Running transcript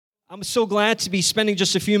I'm so glad to be spending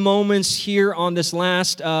just a few moments here on this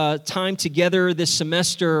last time together this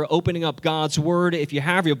semester, opening up God's Word. If you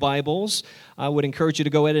have your Bibles, I would encourage you to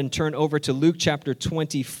go ahead and turn over to Luke chapter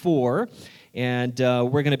 24. And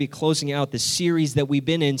we're going to be closing out the series that we've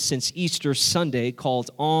been in since Easter Sunday called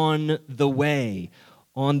On the Way.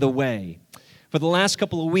 On the Way. For the last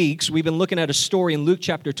couple of weeks, we've been looking at a story in Luke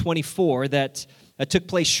chapter 24 that took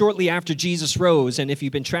place shortly after Jesus rose. And if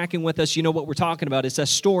you've been tracking with us, you know what we're talking about. It's that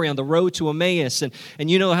story on the road to Emmaus. And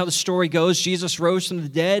you know how the story goes. Jesus rose from the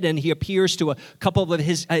dead, and he appears to a couple of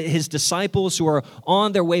his disciples who are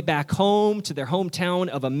on their way back home to their hometown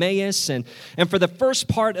of Emmaus. And for the first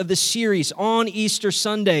part of the series on Easter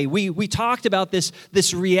Sunday, we talked about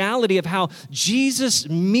this reality of how Jesus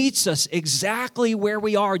meets us exactly where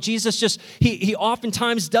we are. Jesus he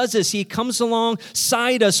oftentimes does this. He comes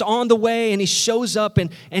alongside us on the way, and he shows up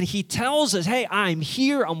and he tells us, hey, I'm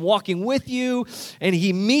here, I'm walking with you, and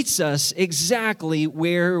he meets us exactly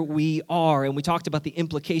where we are. And we talked about the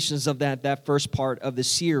implications of that first part of the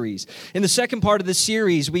series. In the second part of the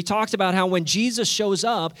series, we talked about how when Jesus shows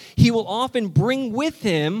up, he will often bring with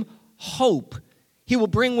him hope. He will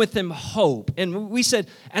bring with him hope. And we said,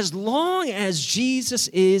 as long as Jesus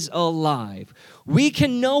is alive, we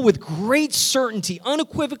can know with great certainty,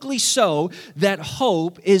 unequivocally so, that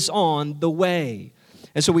hope is on the way.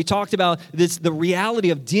 And so we talked about the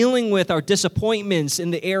reality of dealing with our disappointments in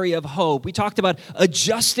the area of hope. We talked about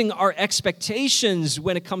adjusting our expectations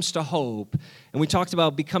when it comes to hope. And we talked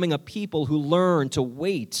about becoming a people who learn to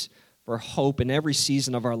wait for hope in every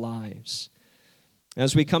season of our lives.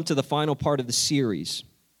 As we come to the final part of the series,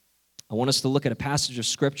 I want us to look at a passage of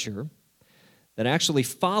Scripture that actually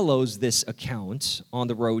follows this account on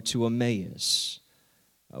the road to Emmaus.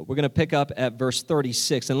 We're going to pick up at verse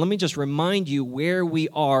 36, and let me just remind you where we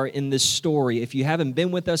are in this story. If you haven't been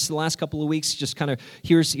with us the last couple of weeks, just kind of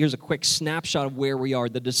here's a quick snapshot of where we are.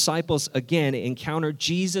 The disciples, again, encountered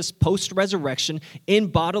Jesus post-resurrection in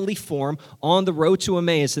bodily form on the road to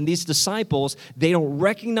Emmaus, and these disciples, they don't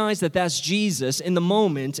recognize that that's Jesus in the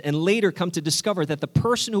moment, and later come to discover that the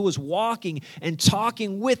person who was walking and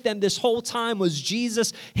talking with them this whole time was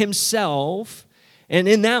Jesus himself. And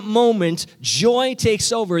in that moment, joy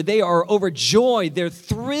takes over. They are overjoyed. They're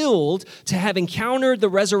thrilled to have encountered the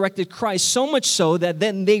resurrected Christ, so much so that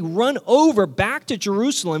then they run over back to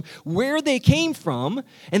Jerusalem, where they came from,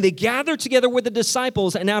 and they gather together with the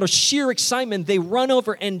disciples, and out of sheer excitement, they run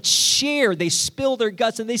over and share. They spill their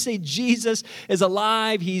guts, and they say, Jesus is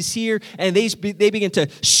alive, he's here, and they begin to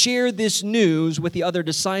share this news with the other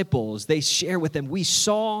disciples. They share with them, we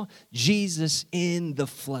saw Jesus in the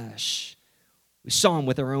flesh. We saw him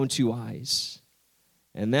with our own two eyes.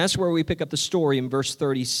 And that's where we pick up the story in verse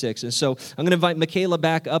 36. And so I'm going to invite Michaela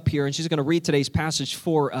back up here, and she's going to read today's passage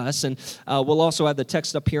for us. And we'll also have the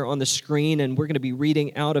text up here on the screen, and we're going to be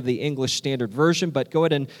reading out of the English Standard Version. But go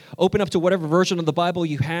ahead and open up to whatever version of the Bible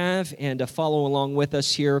you have and follow along with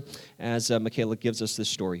us here as Michaela gives us this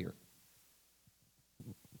story here.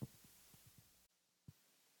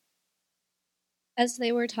 As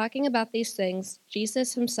they were talking about these things,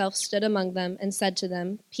 Jesus himself stood among them and said to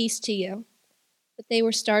them, "Peace to you." But they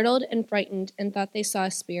were startled and frightened and thought they saw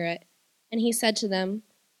a spirit. And he said to them,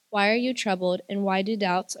 "Why are you troubled, and why do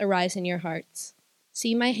doubts arise in your hearts?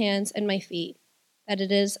 See my hands and my feet, that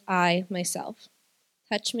it is I myself.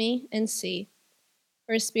 Touch me and see.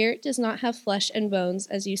 For a spirit does not have flesh and bones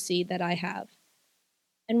as you see that I have."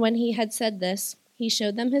 And when he had said this, he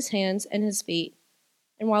showed them his hands and his feet.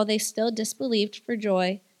 And while they still disbelieved for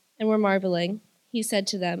joy and were marveling, he said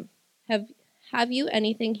to them, Have you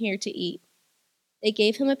anything here to eat? They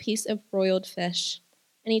gave him a piece of broiled fish,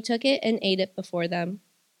 and he took it and ate it before them.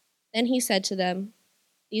 Then he said to them,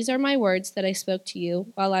 "These are my words that I spoke to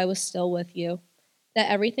you while I was still with you,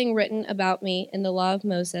 that everything written about me in the law of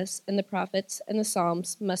Moses and the prophets and the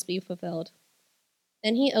Psalms must be fulfilled."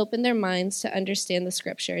 Then he opened their minds to understand the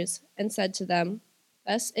Scriptures, and said to them,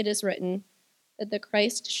 "Thus it is written, that the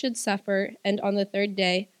Christ should suffer and on the third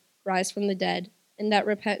day rise from the dead, and that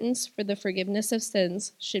repentance for the forgiveness of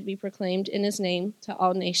sins should be proclaimed in his name to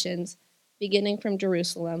all nations, beginning from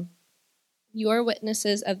Jerusalem. You are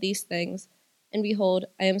witnesses of these things, and behold,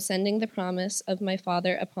 I am sending the promise of my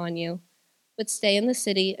Father upon you. But stay in the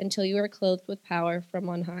city until you are clothed with power from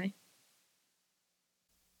on high."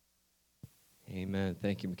 Amen.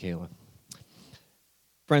 Thank you, Michaela.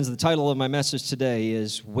 Friends, the title of my message today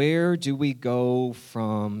is, Where do we go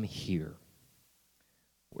from here?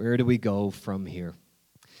 Where do we go from here?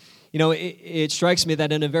 You know, it strikes me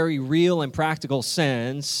that in a very real and practical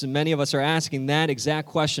sense, many of us are asking that exact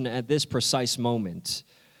question at this precise moment.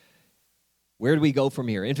 Where do we go from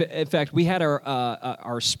here? In fact, we had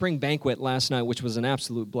our spring banquet last night, which was an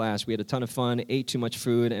absolute blast. We had a ton of fun, ate too much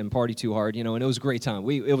food, and partied too hard, and it was a great time.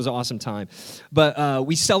 It was an awesome time. But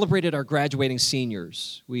we celebrated our graduating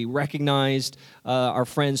seniors. We recognized our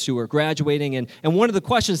friends who were graduating, and one of the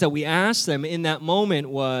questions that we asked them in that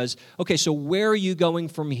moment was, okay, so where are you going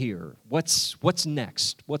from here? What's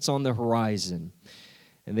next? What's on the horizon?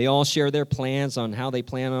 And they all share their plans on how they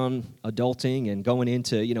plan on adulting and going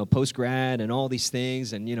into, post-grad and all these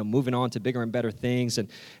things and, moving on to bigger and better things. And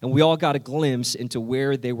we all got a glimpse into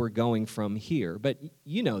where they were going from here. But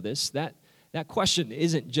you know this, that question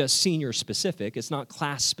isn't just senior-specific. It's not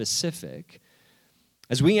class-specific.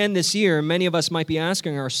 As we end this year, many of us might be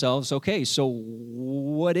asking ourselves, okay, so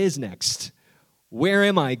what is next? Where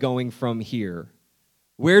am I going from here?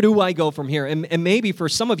 Where do I go from here? And maybe for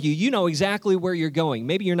some of you, you know exactly where you're going.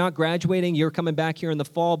 Maybe you're not graduating, you're coming back here in the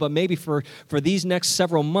fall, but maybe for these next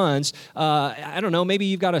several months, I don't know, maybe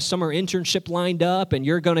you've got a summer internship lined up and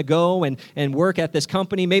you're going to go and work at this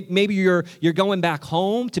company. Maybe you're going back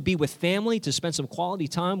home to be with family, to spend some quality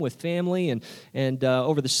time with family and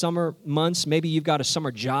over the summer months. Maybe you've got a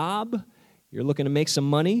summer job. You're looking to make some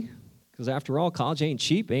money. Because after all, college ain't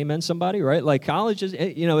cheap, amen, somebody, right? Like college is,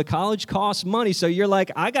 college costs money. So you're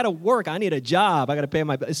like, I got to work. I need a job. I got to pay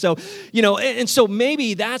my, so, and so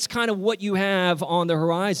maybe that's kind of what you have on the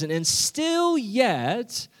horizon. And still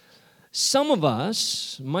yet, some of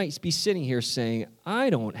us might be sitting here saying,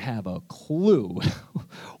 I don't have a clue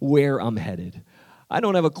where I'm headed. I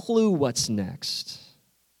don't have a clue what's next.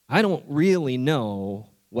 I don't really know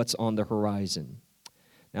what's on the horizon.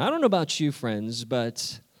 Now, I don't know about you, friends,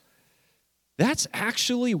 but that's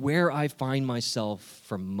actually where I find myself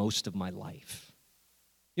for most of my life.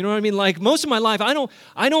 You know what I mean? Like most of my life, I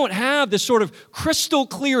don't have this sort of crystal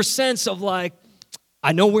clear sense of like,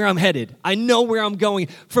 I know where I'm headed. I know where I'm going.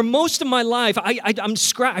 For most of my life, I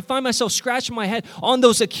find myself scratching my head on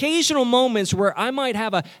those occasional moments where I might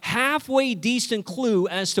have a halfway decent clue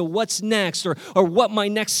as to what's next or what my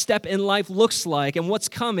next step in life looks like and what's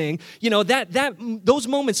coming. Those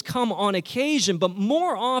moments come on occasion, but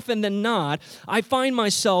more often than not, I find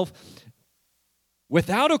myself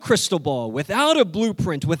without a crystal ball, without a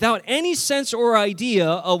blueprint, without any sense or idea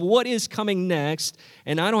of what is coming next,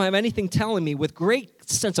 and I don't have anything telling me with great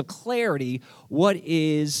sense of clarity what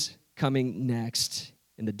is coming next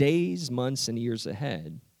in the days, months, and years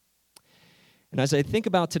ahead. And as I think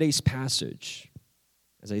about today's passage,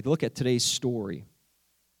 as I look at today's story,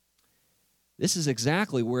 this is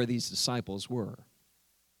exactly where these disciples were.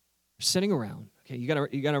 They're sitting around. Okay, you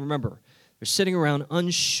gotta remember, they're sitting around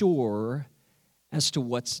unsure as to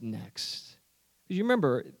what's next. Because you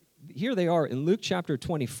remember, here they are in Luke chapter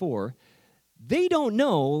 24. They don't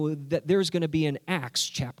know that there's going to be an Acts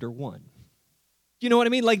chapter 1. You know what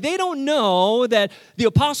I mean? Like they don't know that the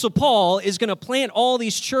Apostle Paul is going to plant all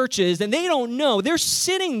these churches, and they don't know. They're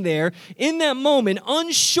sitting there in that moment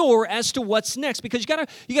unsure as to what's next, because you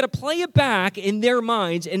gotta play it back in their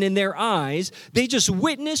minds and in their eyes. They just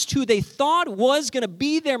witnessed who they thought was going to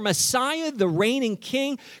be their Messiah, the reigning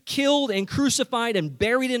king, killed and crucified and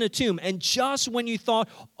buried in a tomb. And just when you thought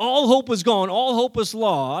all hope was gone, all hope was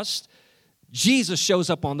lost, Jesus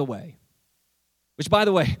shows up on the way. Which, by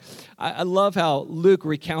the way, I love how Luke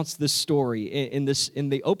recounts this story in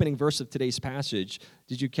the opening verse of today's passage.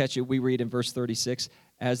 Did you catch it? We read in verse 36,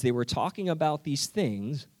 as they were talking about these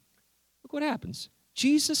things, look what happens.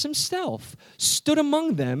 Jesus himself stood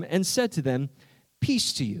among them and said to them,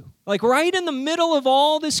 peace to you. Like right in the middle of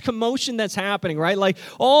all this commotion that's happening, right? Like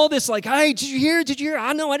all this like, hey, did you hear?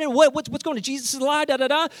 I know, I didn't. What's going on? Jesus is alive,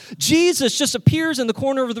 da-da-da. Jesus just appears in the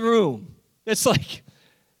corner of the room. It's like,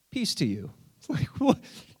 peace to you. Like, what?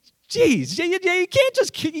 Geez, you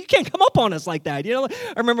can't come up on us like that.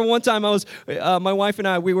 I remember one time my wife and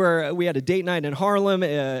I, we had a date night in Harlem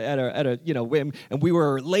and we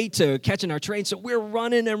were late to catching our train, so we're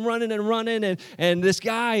running, and this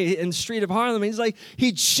guy in the street of Harlem,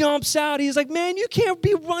 he jumps out, he's like, man, you can't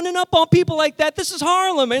be running up on people like that. This is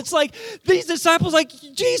Harlem. And it's like, these disciples like,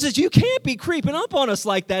 Jesus, you can't be creeping up on us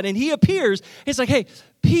like that. And he appears, he's like, hey,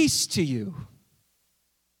 peace to you.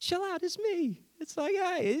 Chill out, it's me. It's like,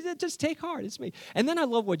 hey, just take heart, it's me. And then I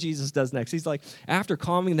love what Jesus does next. He's like, after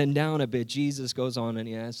calming them down a bit, Jesus goes on and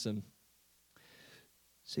he asks them,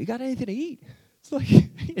 so you got anything to eat?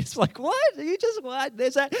 It's like what? What?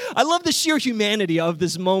 There's that. I love the sheer humanity of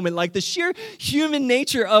this moment, like the sheer human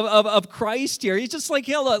nature of Christ here. He's just like,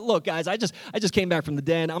 hey, look, guys, I just came back from the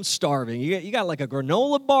den. I'm starving. You got like a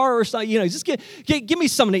granola bar or something? Just give me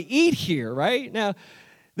something to eat here, right? Now,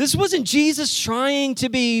 this wasn't Jesus trying to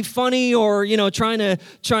be funny or, trying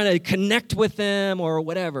to connect with them or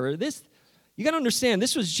whatever. You got to understand,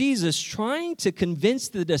 this was Jesus trying to convince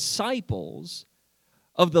the disciples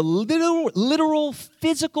of the literal,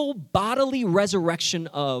 physical, bodily resurrection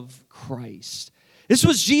of Christ. This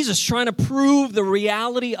was Jesus trying to prove the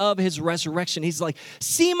reality of his resurrection. He's like,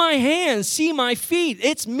 see my hands, see my feet.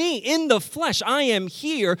 It's me in the flesh. I am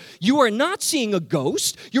here. You are not seeing a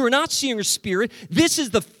ghost. You are not seeing a spirit. This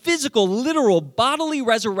is the physical, literal, bodily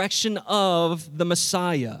resurrection of the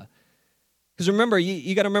Messiah. Because remember,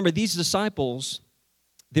 you got to remember, these disciples,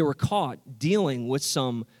 they were caught dealing with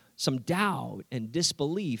some doubt and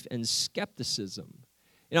disbelief and skepticism.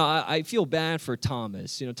 You know, I feel bad for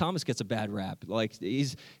Thomas. You know, Thomas gets a bad rap. Like,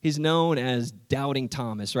 he's known as Doubting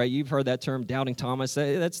Thomas, right? You've heard that term, Doubting Thomas.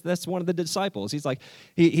 That's one of the disciples. He's like,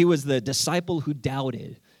 he was the disciple who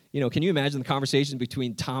doubted. You know, can you imagine the conversation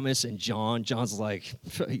between Thomas and John? John's like,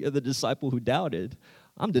 you're the disciple who doubted.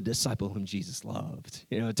 I'm the disciple whom Jesus loved.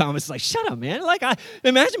 You know, Thomas is like, shut up, man. Like,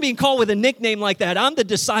 imagine being called with a nickname like that. I'm the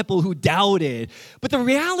disciple who doubted. But the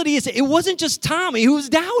reality is, it wasn't just Tommy who was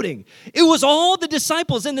doubting. It was all the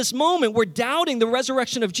disciples in this moment were doubting the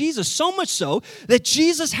resurrection of Jesus, so much so that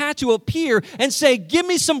Jesus had to appear and say, give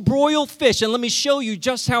me some broiled fish and let me show you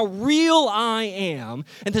just how real I am.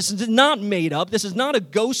 And this is not made up. This is not a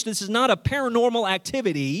ghost. This is not a paranormal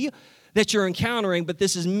activity that you're encountering, but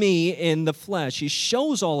this is me in the flesh. He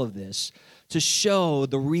shows all of this to show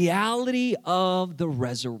the reality of the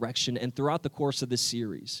resurrection. And throughout the course of this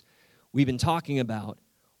series, we've been talking about,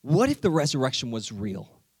 what if the resurrection was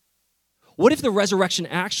real? What if the resurrection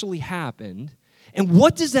actually happened? And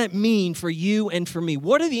what does that mean for you and for me?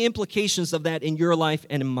 What are the implications of that in your life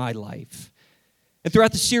and in my life? And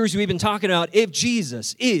throughout the series, we've been talking about, if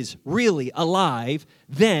Jesus is really alive,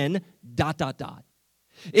 then ...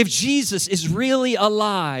 If Jesus is really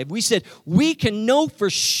alive, we said we can know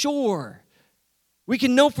for sure. We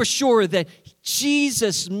can know for sure that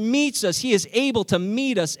Jesus meets us. He is able to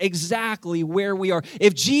meet us exactly where we are.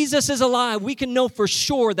 If Jesus is alive, we can know for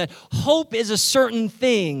sure that hope is a certain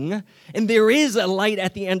thing, and there is a light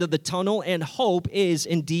at the end of the tunnel, and hope is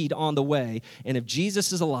indeed on the way. And if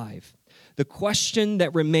Jesus is alive, the question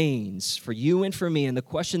that remains for you and for me, and the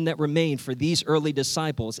question that remained for these early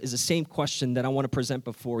disciples, is the same question that I want to present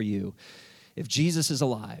before you. If Jesus is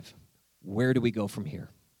alive, where do we go from here?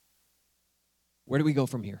 Where do we go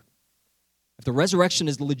from here? If the resurrection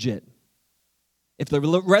is legit, if the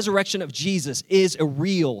resurrection of Jesus is a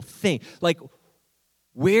real thing, like,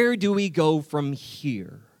 where do we go from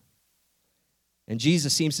here? And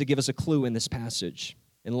Jesus seems to give us a clue in this passage.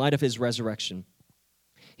 In light of his resurrection,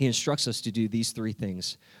 he instructs us to do these three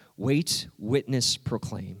things: wait, witness,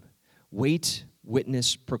 proclaim. Wait,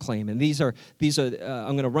 witness, proclaim. And these are.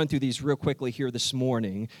 I'm going to run through these real quickly here this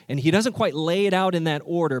morning. And he doesn't quite lay it out in that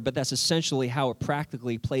order, but that's essentially how it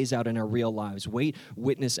practically plays out in our real lives. Wait,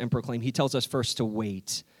 witness, and proclaim. He tells us first to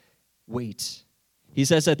wait. Wait. He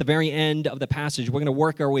says at the very end of the passage, we're going to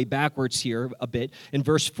work our way backwards here a bit. In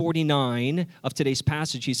verse 49 of today's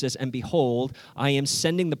passage, he says, and behold, I am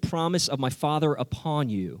sending the promise of my Father upon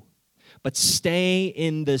you, but stay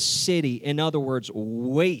in the city. In other words,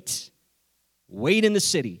 wait. Wait in the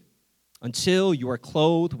city until you are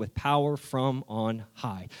clothed with power from on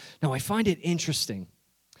high. Now, I find it interesting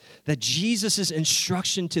that Jesus'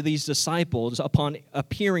 instruction to these disciples upon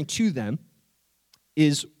appearing to them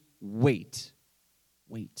is wait.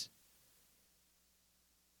 Wait.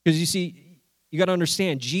 Because you see, you got to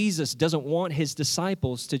understand, Jesus doesn't want his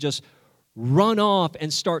disciples to just run off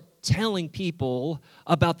and start telling people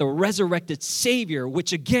about the resurrected Savior,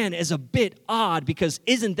 which again is a bit odd, because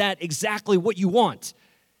isn't that exactly what you want?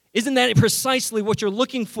 Isn't that precisely what you're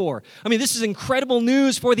looking for? I mean, this is incredible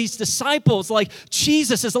news for these disciples. Like,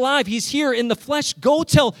 Jesus is alive. He's here in the flesh. Go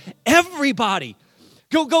tell everybody.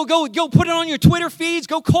 Go put it on your Twitter feeds.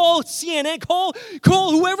 Go call CNN.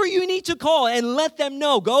 Call whoever you need to call and let them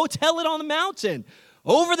know. Go tell it on the mountain,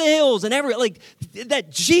 over the hills, and that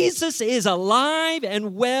Jesus is alive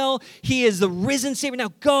and well. He is the risen Savior.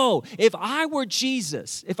 Now go. If I were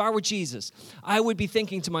Jesus, I would be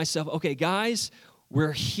thinking to myself, okay, guys,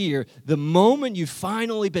 we're here. The moment you've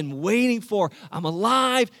finally been waiting for. I'm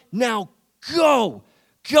alive. Now go.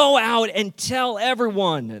 Go out and tell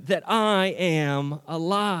everyone that I am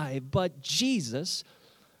alive. But Jesus,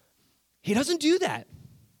 he doesn't do that.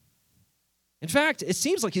 In fact, it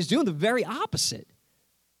seems like he's doing the very opposite.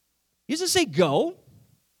 He doesn't say go.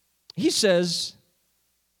 He says,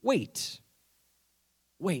 wait.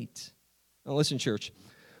 Wait. Now listen, church.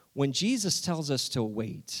 When Jesus tells us to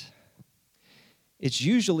wait, it's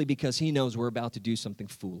usually because he knows we're about to do something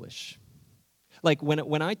foolish. Like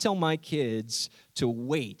when I tell my kids to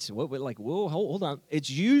wait, like, whoa, hold on. It's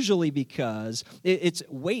usually because it's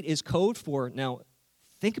wait is code for, now,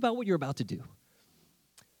 think about what you're about to do.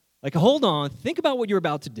 Like, hold on, think about what you're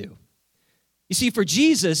about to do. You see, for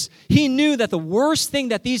Jesus, he knew that the worst thing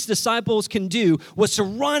that these disciples can do was to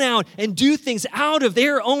run out and do things out of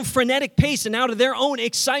their own frenetic pace and out of their own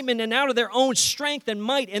excitement and out of their own strength and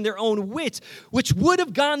might and their own wit, which would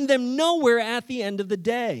have gotten them nowhere at the end of the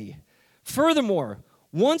day. Furthermore,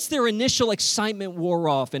 once their initial excitement wore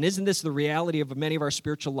off, and isn't this the reality of many of our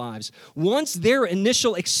spiritual lives? Once their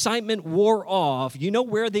initial excitement wore off, you know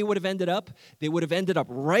where they would have ended up? They would have ended up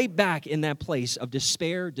right back in that place of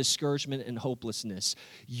despair, discouragement, and hopelessness.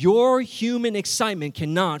 Your human excitement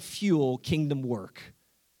cannot fuel kingdom work.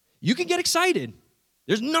 You can get excited.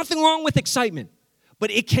 There's nothing wrong with excitement,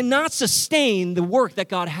 but it cannot sustain the work that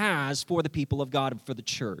God has for the people of God and for the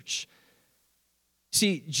church.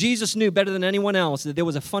 See, Jesus knew better than anyone else that there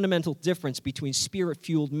was a fundamental difference between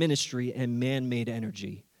spirit-fueled ministry and man-made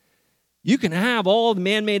energy. You can have all the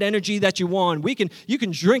man-made energy that you want. You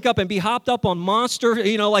can drink up and be hopped up on Monster,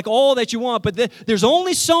 like all that you want, but there's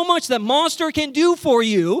only so much that Monster can do for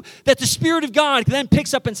you that the Spirit of God then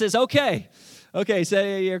picks up and says, okay,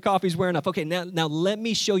 say your coffee's wearing off. Okay, now let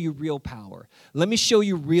me show you real power. Let me show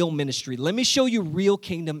you real ministry. Let me show you real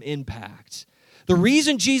kingdom impact. The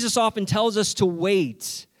reason Jesus often tells us to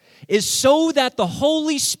wait is so that the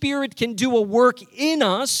Holy Spirit can do a work in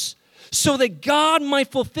us so that God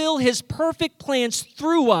might fulfill his perfect plans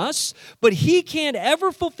through us, but he can't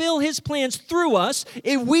ever fulfill his plans through us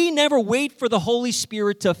if we never wait for the Holy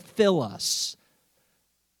Spirit to fill us.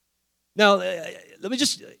 Now,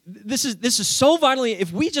 this is so vitally,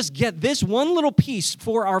 if we just get this one little piece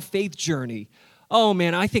for our faith journey, oh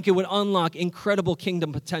man, I think it would unlock incredible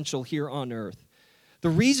kingdom potential here on earth. The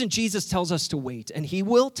reason Jesus tells us to wait, and he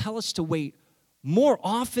will tell us to wait more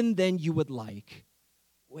often than you would like.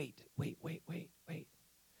 Wait.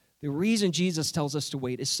 The reason Jesus tells us to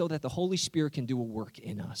wait is so that the Holy Spirit can do a work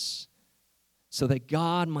in us, so that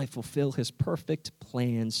God might fulfill his perfect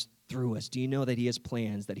plans through us. Do you know that he has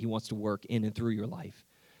plans that he wants to work in and through your life?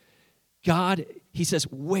 God, he says,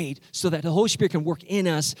 wait, so that the Holy Spirit can work in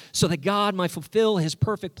us, so that God might fulfill his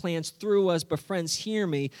perfect plans through us. But friends, hear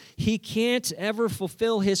me. He can't ever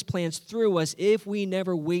fulfill his plans through us if we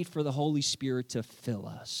never wait for the Holy Spirit to fill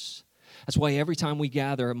us. That's why every time we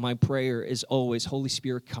gather, my prayer is always, Holy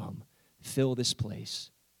Spirit, come, fill this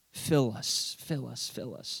place. Fill us.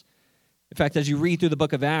 In fact, as you read through the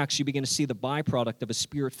book of Acts, you begin to see the byproduct of a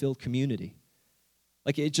Spirit-filled community.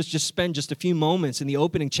 Like, it just spend just a few moments in the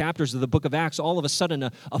opening chapters of the book of Acts, all of a sudden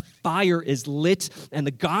a fire is lit and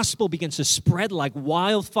the gospel begins to spread like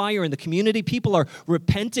wildfire in the community. People are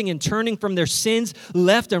repenting and turning from their sins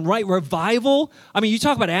left and right. Revival. I mean, you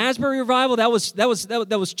talk about Asbury revival, that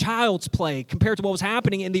was child's play compared to what was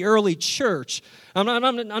happening in the early church. I'm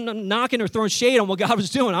not knocking or throwing shade on what God was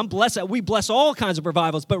doing. I'm blessed. We bless all kinds of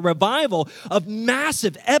revivals, but revival of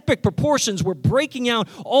massive, epic proportions were breaking out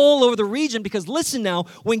all over the region because, listen now,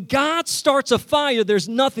 when God starts a fire, there's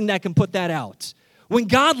nothing that can put that out. When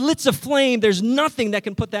God lights a flame, there's nothing that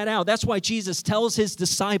can put that out. That's why Jesus tells his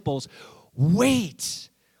disciples, wait,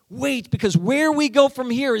 because where we go from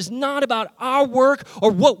here is not about our work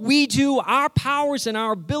or what we do, our powers and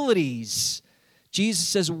our abilities. Jesus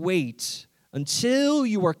says, wait until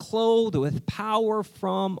you are clothed with power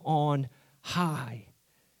from on high.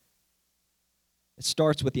 It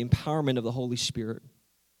starts with the empowerment of the Holy Spirit.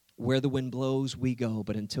 Where the wind blows, we go,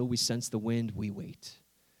 but until we sense the wind, we wait.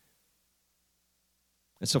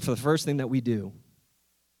 And so for the first thing that we do,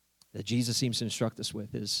 that Jesus seems to instruct us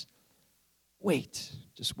with is wait,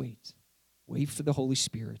 just wait. Wait for the Holy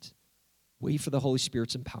Spirit. Wait for the Holy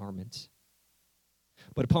Spirit's empowerment.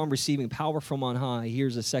 But upon receiving power from on high,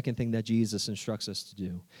 here's the second thing that Jesus instructs us to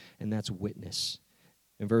do, and that's witness.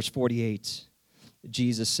 In verse 48,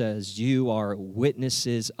 Jesus says, you are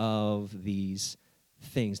witnesses of these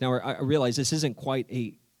things. Now, I realize this isn't quite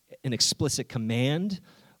an explicit command,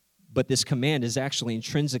 but this command is actually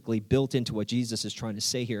intrinsically built into what Jesus is trying to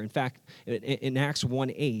say here. In fact, in Acts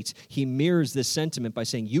 1:8, he mirrors this sentiment by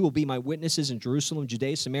saying, you will be my witnesses in Jerusalem,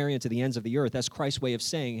 Judea, Samaria, and to the ends of the earth. That's Christ's way of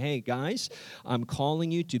saying, hey, guys, I'm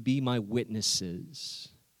calling you to be my witnesses.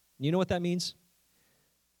 You know what that means?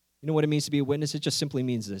 You know what it means to be a witness? It just simply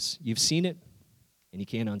means this. You've seen it, and you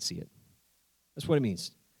can't unsee it. That's what it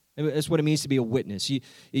means. That's what it means to be a witness.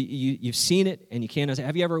 You've seen it, and you can't unsee it.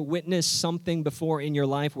 Have you ever witnessed something before in your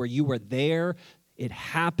life where you were there, it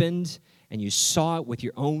happened, and you saw it with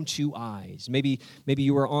your own two eyes. Maybe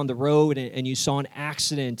you were on the road and you saw an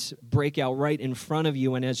accident break out right in front of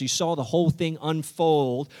you, and as you saw the whole thing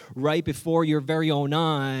unfold right before your very own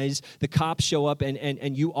eyes, the cops show up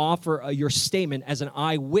and you offer your statement as an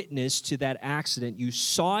eyewitness to that accident. You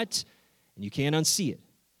saw it, and you can't unsee it.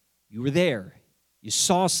 You were there. You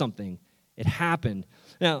saw something. It happened.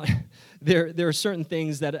 Now, there are certain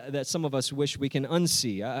things that some of us wish we can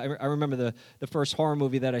unsee. I remember the first horror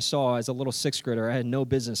movie that I saw as a little sixth grader. I had no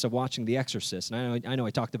business of watching The Exorcist, and I know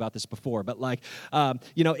I talked about this before, but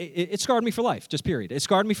it scarred me for life, just period. It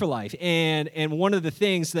scarred me for life, and one of the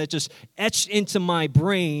things that just etched into my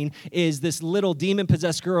brain is this little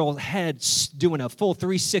demon-possessed girl head doing a full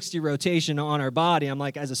 360 rotation on her body. I'm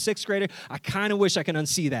like, as a sixth grader, I kind of wish I could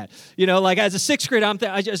unsee that. As a sixth grader,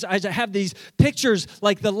 I have these pictures,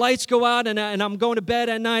 like the lights go out, and I'm going to bed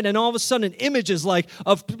at night, and all of a sudden an image is like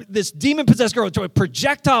of this demon-possessed girl to a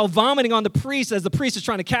projectile vomiting on the priest as the priest is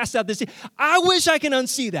trying to cast out this. I wish I can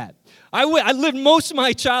unsee that. I lived most of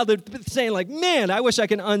my childhood saying, like, man, I wish I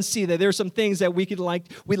can unsee that. There are some things that we'd like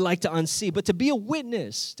to unsee. But to be a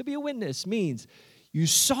witness means you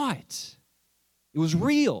saw it. It was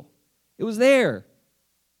real. It was there.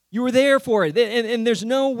 You were there for it, and there's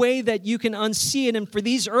no way that you can unsee it. And for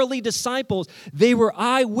these early disciples, they were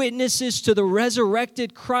eyewitnesses to the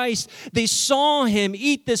resurrected Christ. They saw him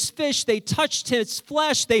eat this fish. They touched his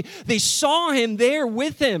flesh. They saw him there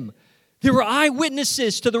with him. They were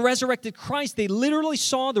eyewitnesses to the resurrected Christ. They literally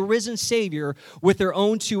saw the risen Savior with their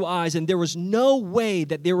own two eyes, and there was no way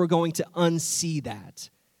that they were going to unsee that.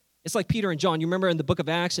 It's like Peter and John. You remember in the book of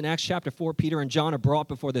Acts, in Acts chapter 4, Peter and John are brought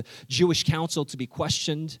before the Jewish council to be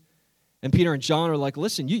questioned. And Peter and John are like,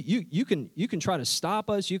 listen, you can try to stop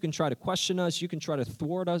us. You can try to question us. You can try to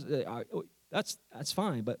thwart us. That's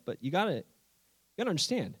fine. But you gotta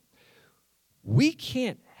understand, we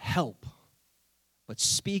can't help but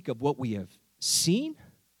speak of what we have seen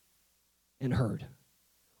and heard.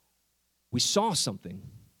 We saw something.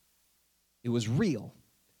 It was real.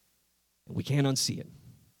 And we can't unsee it.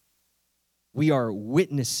 We are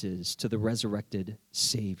witnesses to the resurrected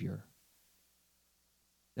Savior.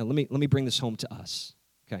 Now, let me bring this home to us,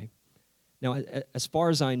 okay? Now, as far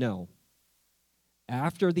as I know,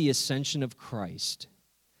 after the ascension of Christ,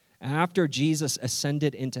 after Jesus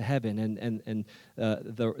ascended into heaven, and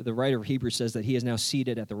the writer of Hebrews says that he is now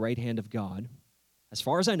seated at the right hand of God, as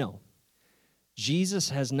far as I know, Jesus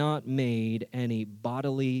has not made any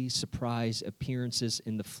bodily surprise appearances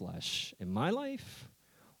in the flesh in my life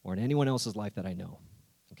or in anyone else's life that I know.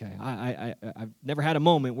 Okay, I've never had a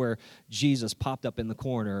moment where Jesus popped up in the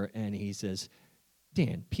corner and he says,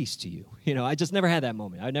 Dan, peace to you. I just never had that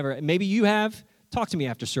moment. Maybe you have. Talk to me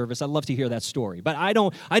after service. I'd love to hear that story. But I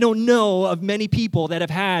don't know of many people that have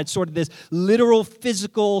had sort of this literal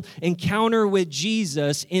physical encounter with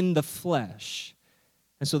Jesus in the flesh.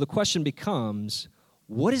 And so the question becomes,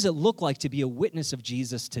 what does it look like to be a witness of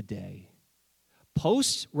Jesus today?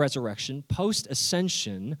 Post-resurrection,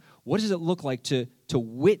 post-ascension, what does it look like to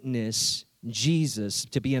witness Jesus,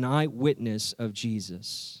 to be an eyewitness of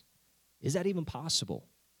Jesus? Is that even possible?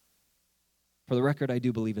 For the record, I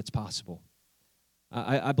do believe it's possible.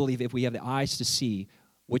 I believe if we have the eyes to see,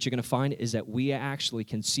 what you're going to find is that we actually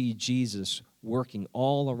can see Jesus working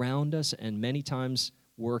all around us and many times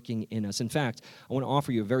working in us. In fact, I want to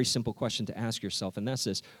offer you a very simple question to ask yourself, and that's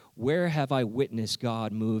this: where have I witnessed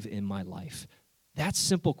God move in my life? That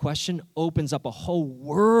simple question opens up a whole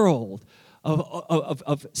world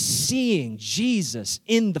of seeing Jesus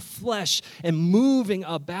in the flesh and moving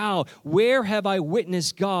about. Where have I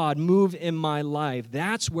witnessed God move in my life?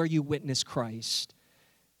 That's where you witness Christ.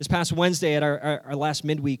 This past Wednesday at our last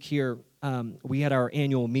midweek here, we had our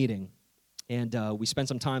annual meeting, and we spent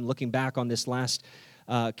some time looking back on this last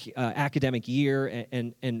academic year,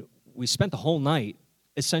 and we spent the whole night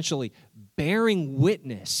essentially bearing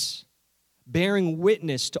witness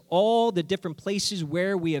to all the different places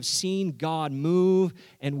where we have seen God move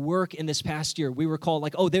and work in this past year. We recall,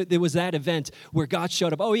 like, there was that event where God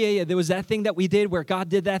showed up. Oh, yeah, there was that thing that we did where God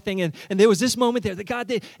did that thing, and there was this moment there that God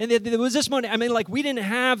did, and there was this moment. I mean, like, we didn't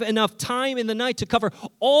have enough time in the night to cover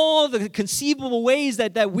all the conceivable ways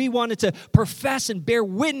that we wanted to profess and bear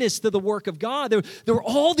witness to the work of God. There were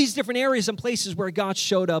all these different areas and places where God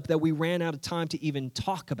showed up that we ran out of time to even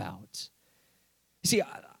talk about. You see,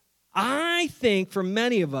 I think for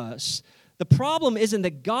many of us, the problem isn't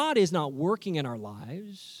that God is not working in our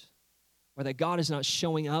lives or that God is not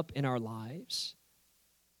showing up in our lives.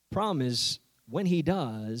 The problem is when he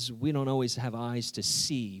does, we don't always have eyes to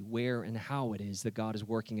see where and how it is that God is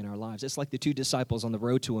working in our lives. It's like the two disciples on the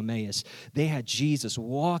road to Emmaus. They had Jesus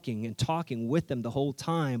walking and talking with them the whole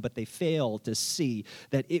time, but they failed to see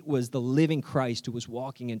that it was the living Christ who was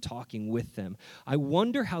walking and talking with them. I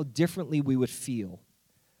wonder how differently we would feel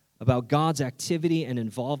about God's activity and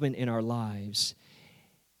involvement in our lives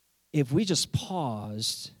if we just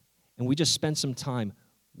paused and we just spent some time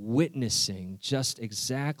witnessing just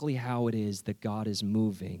exactly how it is that God is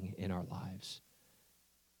moving in our lives.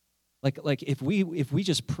 Like if we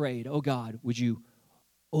just prayed, oh God, would you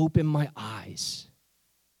open my eyes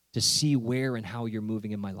to see where and how you're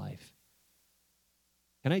moving in my life?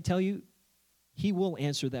 Can I tell you, he will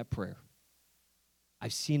answer that prayer.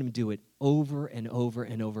 I've seen him do it over and over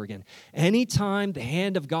and over again. Anytime the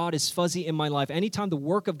hand of God is fuzzy in my life, anytime the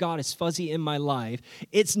work of God is fuzzy in my life,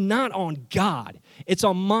 it's not on God. It's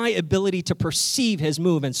on my ability to perceive his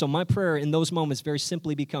move. And so my prayer in those moments very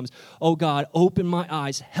simply becomes, oh God, open my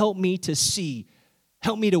eyes. Help me to see.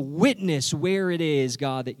 Help me to witness where it is,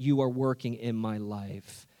 God, that you are working in my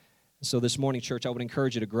life. So this morning, church, I would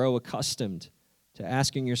encourage you to grow accustomed to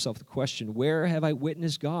asking yourself the question, where have I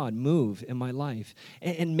witnessed God move in my life?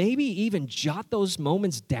 And maybe even jot those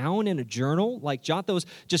moments down in a journal, like jot those,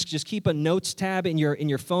 just keep a notes tab in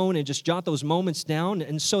your phone and just jot those moments down,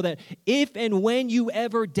 and so that if and when you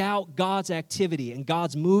ever doubt God's activity and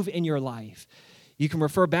God's move in your life, you can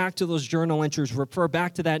refer back to those journal entries, refer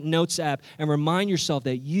back to that notes app, and remind yourself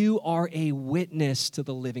that you are a witness to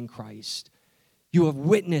the living Christ. You have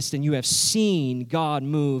witnessed and you have seen God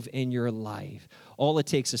move in your life. All it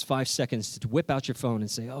takes is 5 seconds to whip out your phone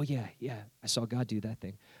and say, oh, yeah, I saw God do that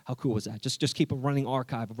thing. How cool was that? Just keep a running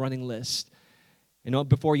archive, a running list.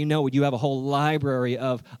 Before you know it, you have a whole library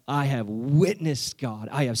of, I have witnessed God.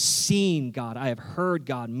 I have seen God. I have heard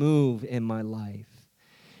God move in my life.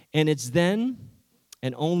 And it's then,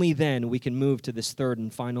 and only then, we can move to this third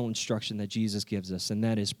and final instruction that Jesus gives us, and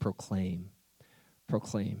that is proclaim.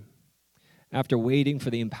 Proclaim. After waiting for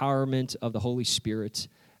the empowerment of the Holy Spirit,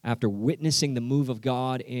 after witnessing the move of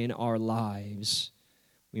God in our lives,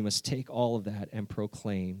 we must take all of that and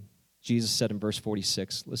proclaim. Jesus said in verse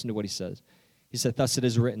 46, listen to what he says. He said, thus it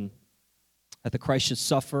is written, that the Christ should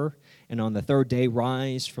suffer and on the third day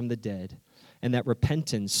rise from the dead, and that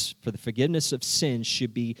repentance for the forgiveness of sins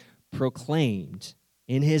should be proclaimed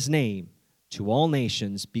in his name to all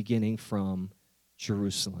nations, beginning from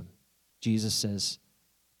Jerusalem. Jesus says,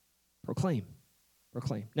 proclaim.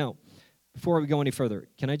 Now, before we go any further,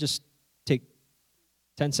 can I just take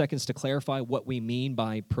 10 seconds to clarify what we mean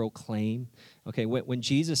by proclaim? Okay, when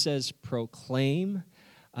Jesus says proclaim,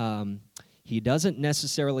 he doesn't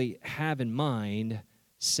necessarily have in mind,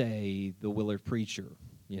 say, the Willard preacher,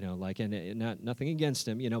 and nothing against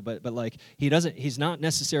him, but like he's not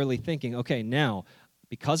necessarily thinking, okay, now,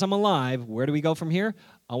 because I'm alive, where do we go from here?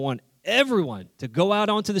 I want everyone to go out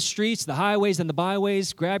onto the streets, the highways and the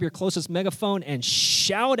byways, grab your closest megaphone and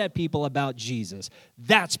shout at people about Jesus.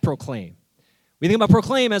 That's proclaim. We think about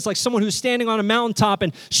proclaim as like someone who's standing on a mountaintop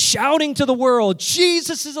and shouting to the world,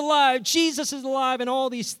 Jesus is alive, and all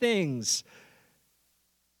these things.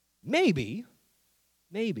 Maybe.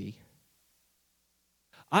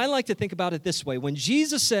 I like to think about it this way. When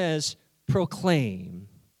Jesus says proclaim,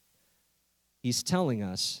 he's telling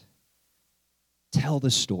us, tell the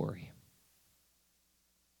story.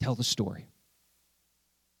 Tell the story.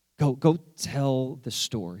 Go tell the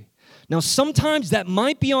story. Now, sometimes that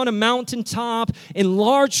might be on a mountaintop in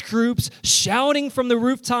large groups, shouting from the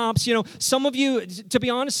rooftops. Some of you, to be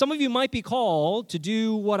honest, some of you might be called to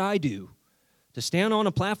do what I do, to stand on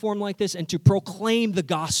a platform like this and to proclaim the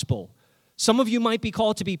gospel. Some of you might be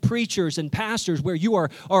called to be preachers and pastors, where you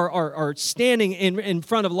are standing in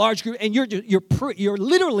front of large groups and you're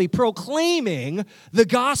literally proclaiming the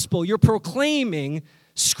gospel. You're proclaiming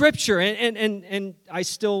Scripture, and I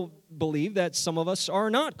still believe that some of us are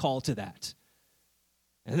not called to that.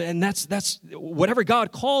 And that's whatever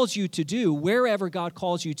God calls you to do, wherever God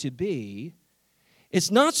calls you to be.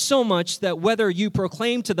 It's not so much that whether you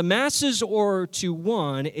proclaim to the masses or to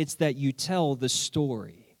one, it's that you tell the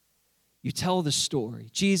story. You tell the story.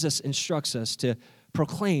 Jesus instructs us to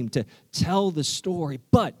proclaim, to tell the story.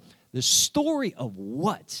 But the story of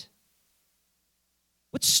what?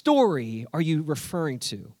 What story are you referring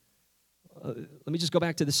to? Let me just go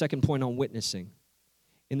back to the second point on witnessing.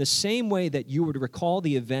 In the same way that you would recall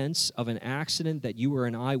the events of an accident that you were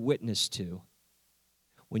an eyewitness to,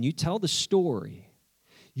 when you tell the story,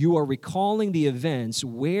 you are recalling the events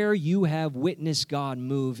where you have witnessed God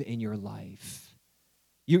move in your life.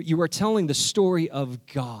 You are telling the story of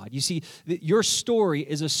God. You see, your story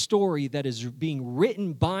is a story that is being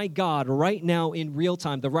written by God right now in real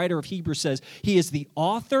time. The writer of Hebrews says he is the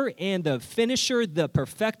author and the finisher, the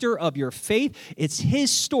perfecter of your faith. It's his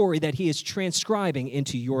story that he is transcribing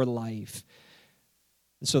into your life.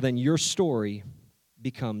 And so then your story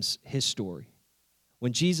becomes his story.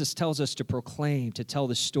 When Jesus tells us to proclaim, to tell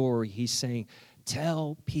the story, he's saying,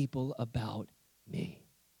 tell people about me.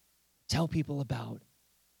 Tell people about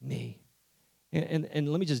me. And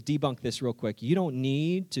let me just debunk this real quick. You don't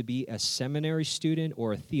need to be a seminary student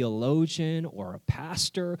or a theologian or a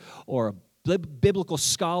pastor or a biblical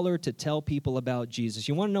scholar to tell people about Jesus.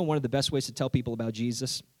 You want to know one of the best ways to tell people about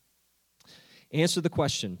Jesus? Answer the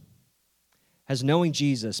question, has knowing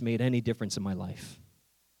Jesus made any difference in my life?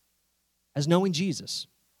 Has knowing Jesus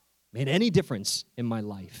made any difference in my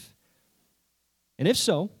life? And if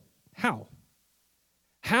so, how?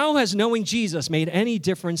 How has knowing Jesus made any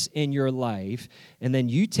difference in your life? And then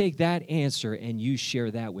you take that answer and you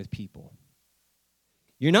share that with people.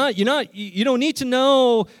 You don't need to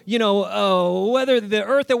know, whether the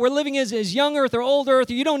earth that we're living is young earth or old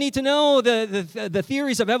earth. You don't need to know the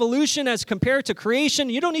theories of evolution as compared to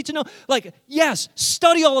creation. You don't need to know, yes,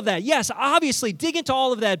 study all of that. Yes, obviously, dig into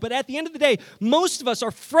all of that. But at the end of the day, most of us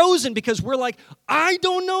are frozen because we're like, I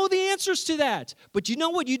don't know the answers to that. But you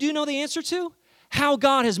know what you do know the answer to? How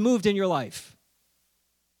God has moved in your life.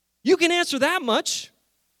 You can answer that much.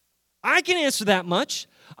 I can answer that much.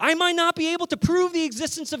 I might not be able to prove the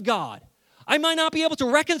existence of God. I might not be able to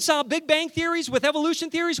reconcile Big Bang theories with evolution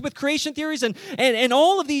theories, with creation theories, and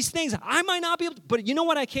all of these things. I might not be able to, but you know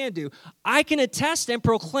what I can do? I can attest and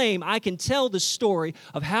proclaim, I can tell the story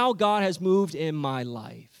of how God has moved in my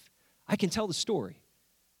life. I can tell the story.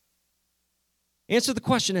 Answer the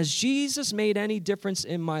question, has Jesus made any difference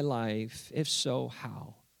in my life? If so,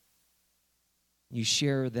 how? You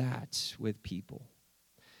share that with people.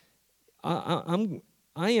 I've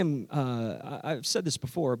said this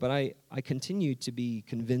before, but I continue to be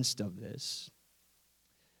convinced of this,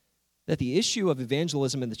 that the issue of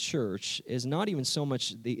evangelism in the church is not even so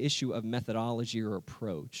much the issue of methodology or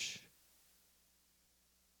approach.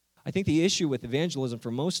 I think the issue with evangelism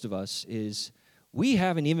for most of us is we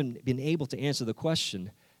haven't even been able to answer the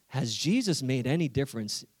question, has Jesus made any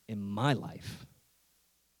difference in my life?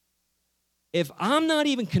 If I'm not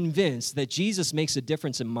even convinced that Jesus makes a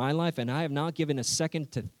difference in my life, and I have not given a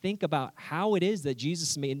second to think about how it is that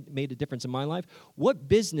Jesus made a difference in my life, what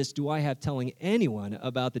business do I have telling anyone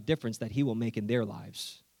about the difference that he will make in their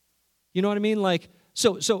lives? You know what I mean?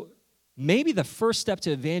 So maybe the first step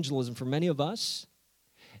to evangelism for many of us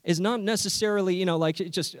is not necessarily,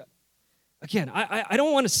 Again, I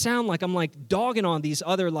don't want to sound like I'm dogging on these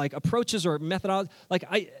other approaches or methodologies.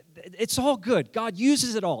 It's all good. God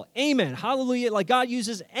uses it all. Amen. Hallelujah. God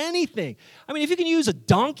uses anything. I mean, if you can use a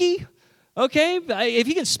donkey, okay, if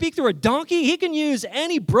he can speak through a donkey, he can use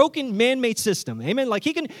any broken man-made system. Amen.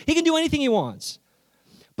 He can do anything he wants.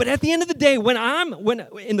 But at the end of the day, when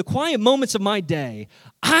in the quiet moments of my day,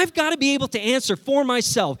 I've got to be able to answer for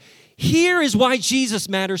myself. Here is why Jesus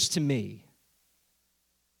matters to me.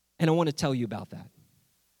 And I want to tell you about that.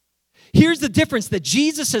 Here's the difference that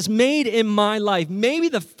Jesus has made in my life. Maybe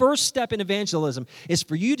the first step in evangelism is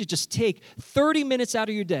for you to just take 30 minutes out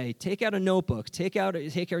of your day, take out a notebook, take out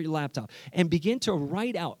your laptop, and begin to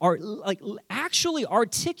write out, or actually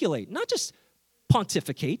articulate, not just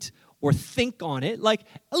pontificate or think on it,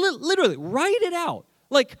 literally write it out.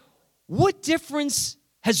 What difference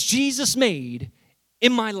has Jesus made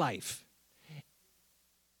in my life?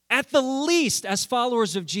 At the least, as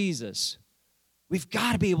followers of Jesus, we've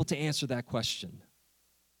got to be able to answer that question.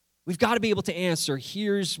 We've got to be able to answer,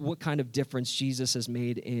 here's what kind of difference Jesus has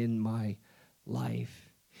made in my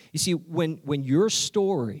life. You see, when your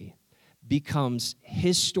story becomes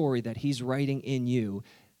his story that he's writing in you,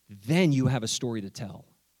 then you have a story to tell.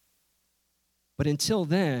 But until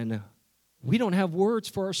then, we don't have words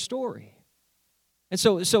for our story. And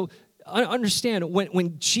so understand,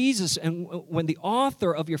 when Jesus and when the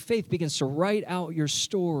author of your faith begins to write out your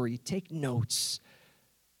story, take notes.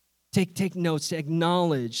 Take notes to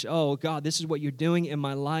acknowledge, oh, God, this is what you're doing in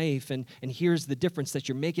my life, and here's the difference that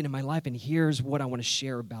you're making in my life, and here's what I want to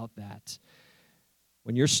share about that.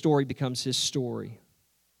 When your story becomes his story,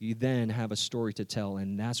 you then have a story to tell,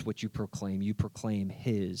 and that's what you proclaim. You proclaim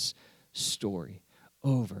his story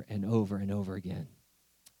over and over and over again,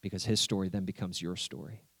 because his story then becomes your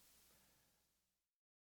story.